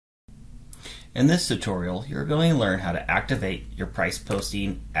In this tutorial, you're going to learn how to activate your price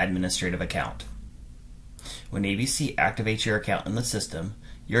posting administrative account. When ABC activates your account in the system,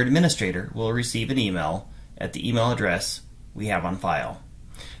 your administrator will receive an email at the email address we have on file.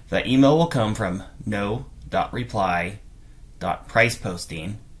 That email will come from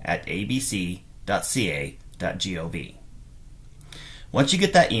no.reply.priceposting@abc.ca.gov. Once you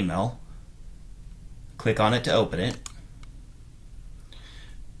get that email, click on it to open it.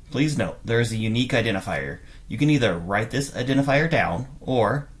 Please note, there is a unique identifier. You can either write this identifier down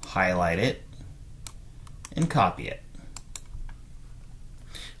or highlight it and copy it.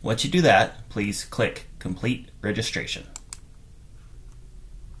 Once you do that, please click Complete Registration.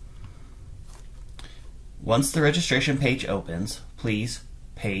 Once the registration page opens, please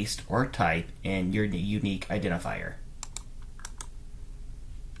paste or type in your unique identifier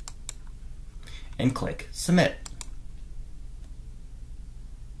and click Submit.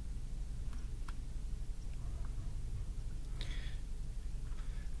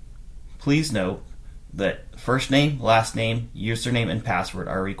 Please note that first name, last name, username, and password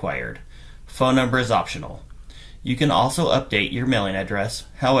are required. Phone number is optional. You can also update your mailing address.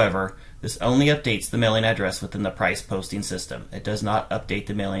 However, this only updates the mailing address within the price posting system. It does not update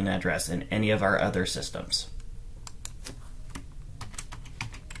the mailing address in any of our other systems.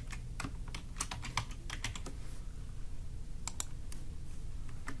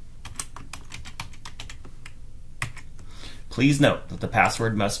 Please note that the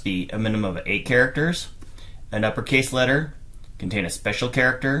password must be a minimum of 8 characters, an uppercase letter, contain a special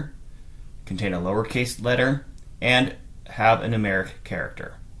character, contain a lowercase letter, and have a numeric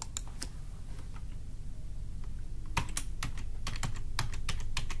character.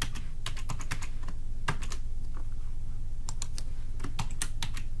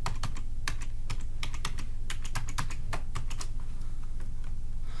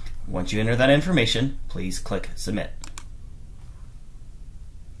 Once you enter that information, please click Submit.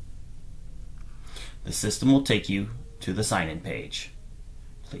 The system will take you to the sign-in page.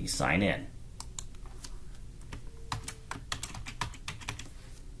 Please sign in.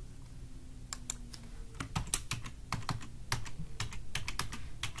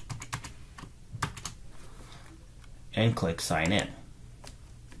 And click Sign In.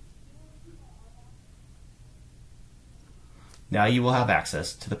 Now you will have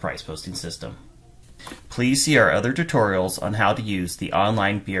access to the price posting system. Please see our other tutorials on how to use the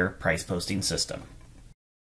online beer price posting system.